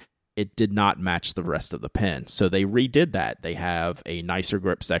slick. It did not match the rest of the pen. So they redid that. They have a nicer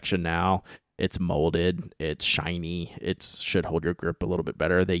grip section now. It's molded. It's shiny. It should hold your grip a little bit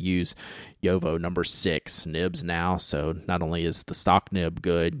better. They use Yovo number 6 nibs now. So not only is the stock nib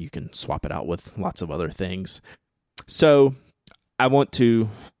good, you can swap it out with lots of other things. So I want to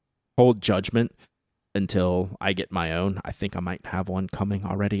hold judgment until I get my own. I think I might have one coming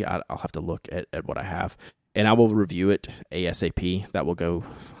already. I'll have to look at what I have. And I will review it ASAP. That will go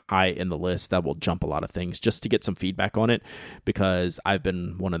high in the list. That will jump a lot of things just to get some feedback on it, because I've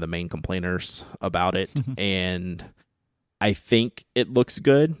been one of the main complainers about it. And I think it looks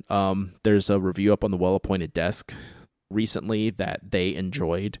good. There's a review up on the Well-Appointed Desk recently that they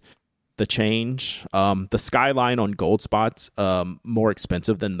enjoyed the change. The Skyline on Goldspot's more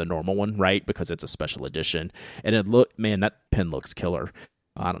expensive than the normal one, right? Because it's a special edition. And that pen looks killer.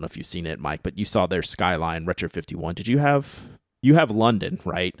 I don't know if you've seen it, Mike, but you saw their Skyline Retro 51. Did you have London,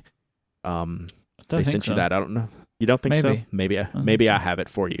 right? They sent you that. I don't know. You don't think so? Maybe I have it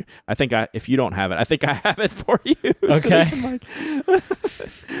for you. If you don't have it, I think I have it for you. Okay.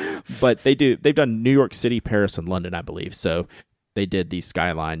 But they've done New York City, Paris, and London, I believe. So they did the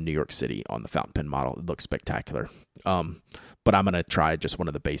Skyline New York City on the fountain pen model. It looks spectacular. But I'm going to try just one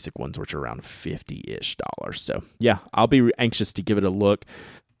of the basic ones, which are around $50-ish. So, yeah, I'll be anxious to give it a look.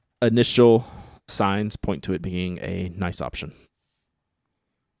 Initial signs point to it being a nice option.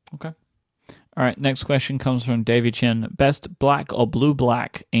 Okay. All right, next question comes from David Chin. Best black or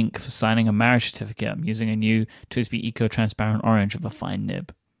blue-black ink for signing a marriage certificate? I'm using a new TWSBI Eco Transparent Orange with a fine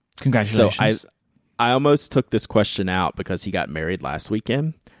nib. Congratulations. So I almost took this question out because he got married last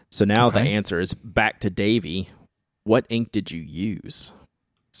weekend. So now the answer is back to Davey. What ink did you use?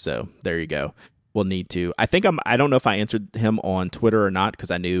 So there you go. We'll need to. I don't know if I answered him on Twitter or not, because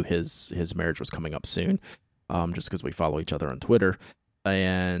I knew his marriage was coming up soon, just because we follow each other on Twitter.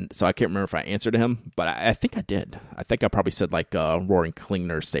 And so I can't remember if I answered him, but I think I did. I think I probably said like Roaring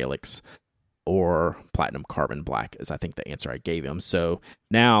Klingner Salix or Platinum Carbon Black is I think the answer I gave him. So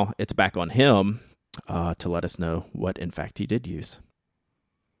now it's back on him to let us know what, in fact, he did use.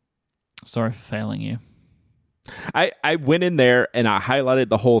 Sorry for failing you. I went in there and I highlighted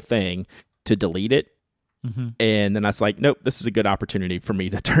the whole thing to delete it. Mm-hmm. And then I was like, nope, this is a good opportunity for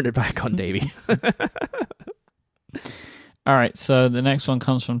me to turn it back on Davey. All right, so the next one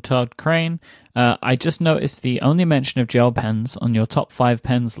comes from Todd Crane. I just noticed the only mention of gel pens on your top 5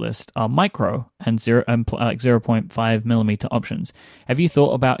 pens list are micro and 0.5 millimeter options. Have you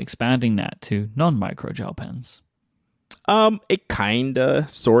thought about expanding that to non-micro gel pens? It kinda,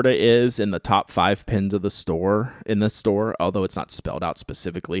 sorta is in the top 5 pens of the store, although it's not spelled out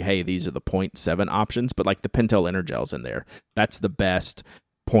specifically. Hey, these are the 0.7 options, but like the Pentel Intergel's in there. That's the best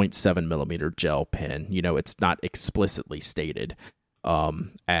 0.7 millimeter gel pen. It's not explicitly stated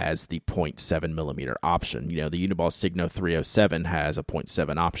as the 0.7 millimeter option. The Uniball Signo 307 has a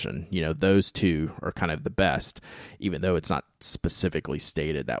 0.7 option. Those two are kind of the best, even though it's not specifically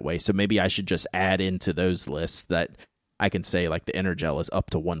stated that way. So maybe I should just add into those lists that I can say like the Intergel is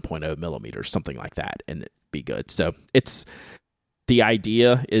up to 1.0 millimeters, something like that, and it'd be good. So the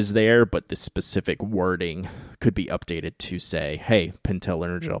idea is there, but the specific wording could be updated to say, hey, Pentel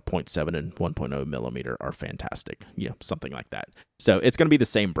Intergel 0.7 and 1.0 millimeter are fantastic. Something like that. So it's going to be the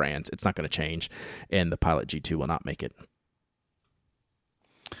same brands. It's not going to change, and the Pilot G2 will not make it.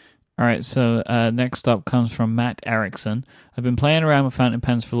 All right, so next up comes from Matt Erickson. I've been playing around with fountain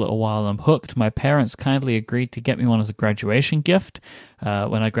pens for a little while. I'm hooked. My parents kindly agreed to get me one as a graduation gift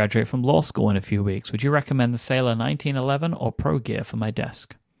when I graduate from law school in a few weeks. Would you recommend the Sailor 1911 or Pro Gear for my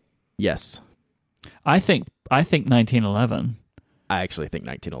desk? Yes. I think 1911. I actually think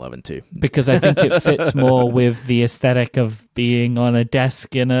 1911 too. Because I think it fits more with the aesthetic of being on a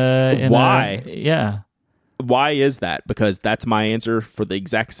desk in a... Why? Yeah. Why is that? Because that's my answer for the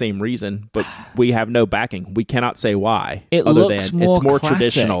exact same reason, but we have no backing. We cannot say why. It other looks than more it's more classic.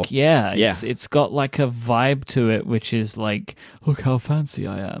 Traditional. Yeah, it's got like a vibe to it, which is like, look how fancy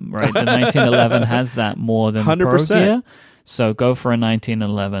I am, right? The 1911 has that more than 100%. Pro Gear. So go for a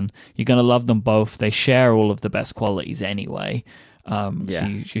 1911. You're going to love them both. They share all of the best qualities anyway. So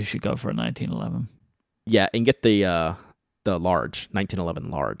you should go for a 1911. Yeah, and get the large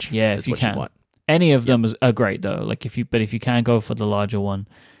 1911 large. Yeah, if you can. You want. Any of them are great though. Like if you can go for the larger one,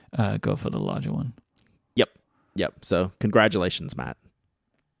 go for the larger one. Yep. So congratulations, Matt.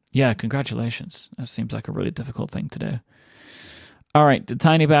 Yeah, congratulations. That seems like a really difficult thing to do. All right, the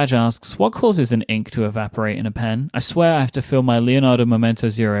Tiny Badge asks, what causes an ink to evaporate in a pen? I swear I have to fill my Leonardo Memento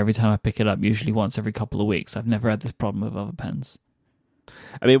Zero every time I pick it up, usually once every couple of weeks. I've never had this problem with other pens.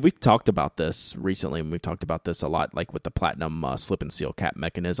 I mean, we've talked about this recently, and we've talked about this a lot, like with the Platinum slip and seal cap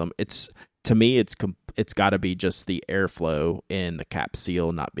mechanism. To me, it's got to be just the airflow in the cap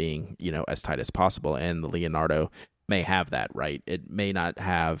seal not being, as tight as possible. And the Leonardo may have that, right? It may not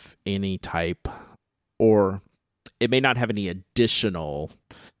have any type, or it may not have any additional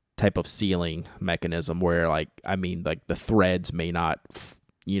type of sealing mechanism where, like the threads may not,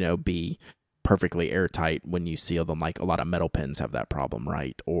 be perfectly airtight when you seal them. Like a lot of metal pens have that problem,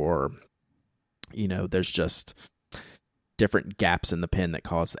 right? Or, there's just different gaps in the pen that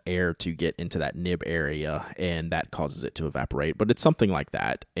cause air to get into that nib area, and that causes it to evaporate. But it's something like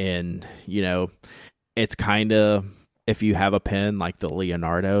that. And, it's kind of, if you have a pen like the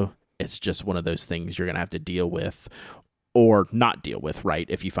Leonardo, it's just one of those things you're going to have to deal with or not deal with, right?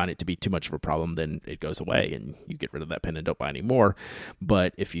 If you find it to be too much of a problem, then it goes away and you get rid of that pen and don't buy any more.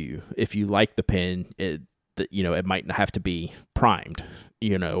 But if you like the pen, it might have to be primed,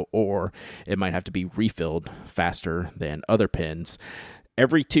 or it might have to be refilled faster than other pens.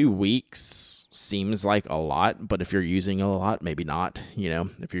 Every 2 weeks seems like a lot, but if you're using it a lot, maybe not.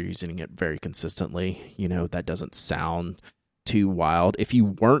 If you're using it very consistently, that doesn't sound too wild. If you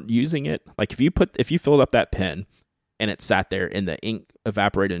weren't using it, like if you filled up that pen and it sat there and the ink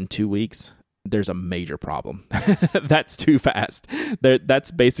evaporated in 2 weeks, there's a major problem. That's too fast.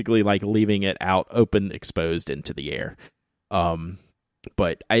 That's basically like leaving it out open, exposed into the air.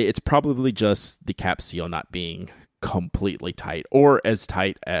 But it's probably just the cap seal not being completely tight, or as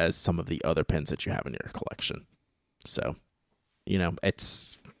tight as some of the other pens that you have in your collection. So,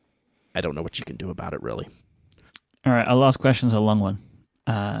 I don't know what you can do about it, really. All right, our last question is a long one.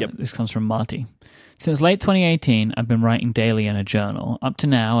 Yep. This comes from Marty. Since late 2018, I've been writing daily in a journal. Up to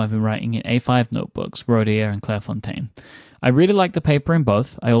now, I've been writing in A5 notebooks, Rhodia and Clairefontaine. I really like the paper in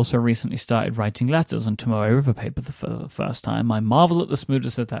both. I also recently started writing letters on Tomoe River paper for the first time. I marvel at the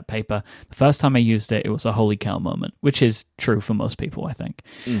smoothness of that paper. The first time I used it, it was a holy cow moment, which is true for most people, I think.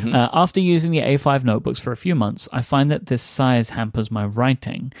 Mm-hmm. After using the A5 notebooks for a few months, I find that this size hampers my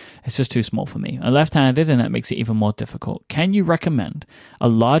writing. It's just too small for me. I'm left-handed, and that makes it even more difficult. Can you recommend a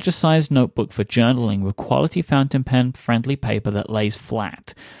larger sized notebook for journaling with quality fountain pen-friendly paper that lays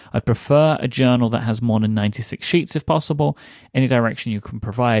flat? I'd prefer a journal that has more than 96 sheets if possible. Any direction you can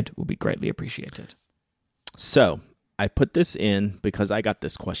provide will be greatly appreciated. So, I put this in because I got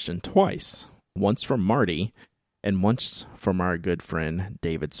this question twice. Once from Marty and once from our good friend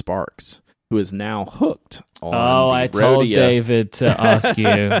David Sparks, who is now hooked on I told David to ask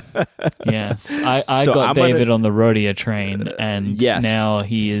you. Yes. I got David on the Rhodia train, and now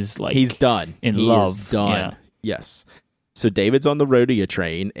he is he's done. In love. He's done. Yeah. Yes. So David's on the Rhodia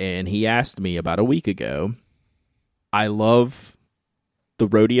train, and he asked me about a week ago, I love the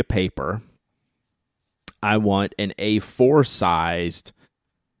Rhodia paper. I want an A4 sized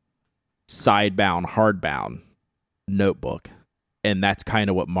sidebound, hardbound notebook. And that's kind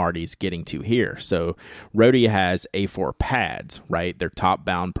of what Marty's getting to here. So Rhodia has A4 pads, right? They're top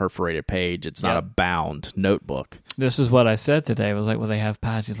bound perforated page. It's not a bound notebook. This is what I said today. I was like, well, they have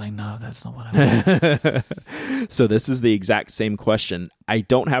pads. He's like, no, that's not what I want. So this is the exact same question. I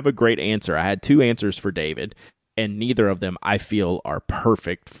don't have a great answer. I had two answers for David, and neither of them I feel are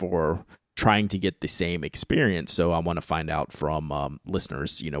perfect for trying to get the same experience. So I want to find out from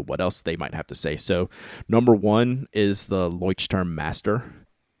listeners, what else they might have to say. So number one is the Leuchtturm Master,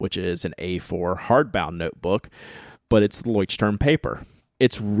 which is an A4 hardbound notebook, but it's the Leuchtturm paper.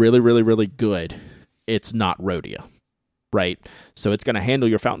 It's really, really, really good. It's not Rhodia, right? So it's going to handle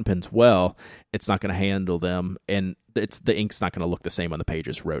your fountain pens well. It's not going to handle them, and the ink's not going to look the same on the page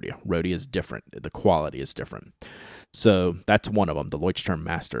as Rhodia. Rhodia is different. The quality is different. So that's one of them, the Leuchtturm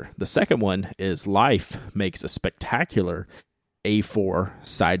Master. The second one is Life makes a spectacular A4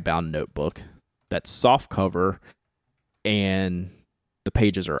 sidebound notebook that's soft cover, and the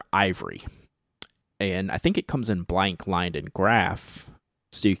pages are ivory. And I think it comes in blank, lined, and graph,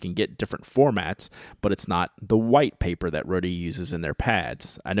 so you can get different formats, but it's not the white paper that Rhodia uses in their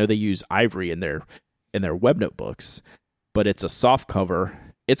pads. I know they use ivory in their web notebooks, but it's a soft cover.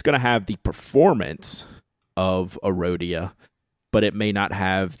 It's going to have the performance of a Rhodia, but it may not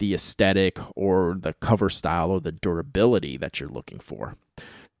have the aesthetic or the cover style or the durability that you're looking for.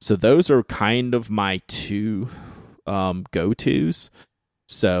 So those are kind of my two go-tos.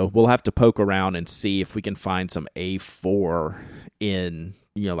 So we'll have to poke around and see if we can find some A4 in,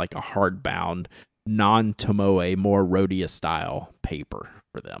 like a hardbound, non-Tomoe, more Rhodia style paper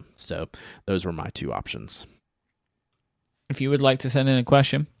for them. So those were my two options. If you would like to send in a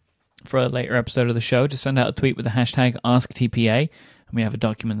question for a later episode of the show, just send out a tweet with the hashtag AskTPA, and we have a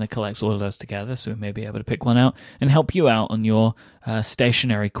document that collects all of those together, so we may be able to pick one out and help you out on your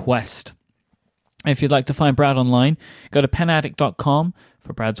stationary quest. If you'd like to find Brad online, go to penaddict.com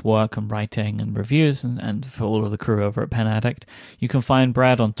for Brad's work and writing and reviews, and for all of the crew over at Pen Addict. You can find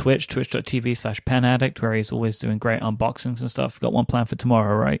Brad on Twitch, twitch.tv/penaddict, where he's always doing great unboxings and stuff. Got one planned for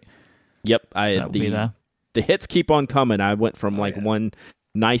tomorrow, right? Yep. The hits keep on coming. I went from one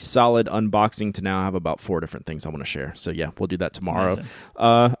nice solid unboxing to now I have about 4 different things I want to share. So yeah, we'll do that tomorrow.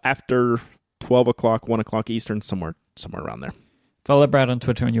 After 12 o'clock, 1 o'clock Eastern, somewhere around there. Follow Brad on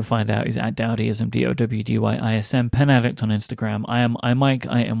Twitter and you'll find out. He's at Dowdyism, DOWDYISM, Pen Addict on Instagram. I am Myke,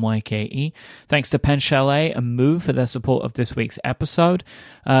 IMYKE. Thanks to Pen Chalet and Move for their support of this week's episode.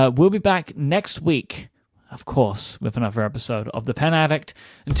 We'll be back next week, of course, with another episode of The Pen Addict.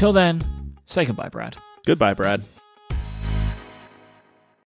 Until then, say goodbye, Brad. Goodbye, Brad.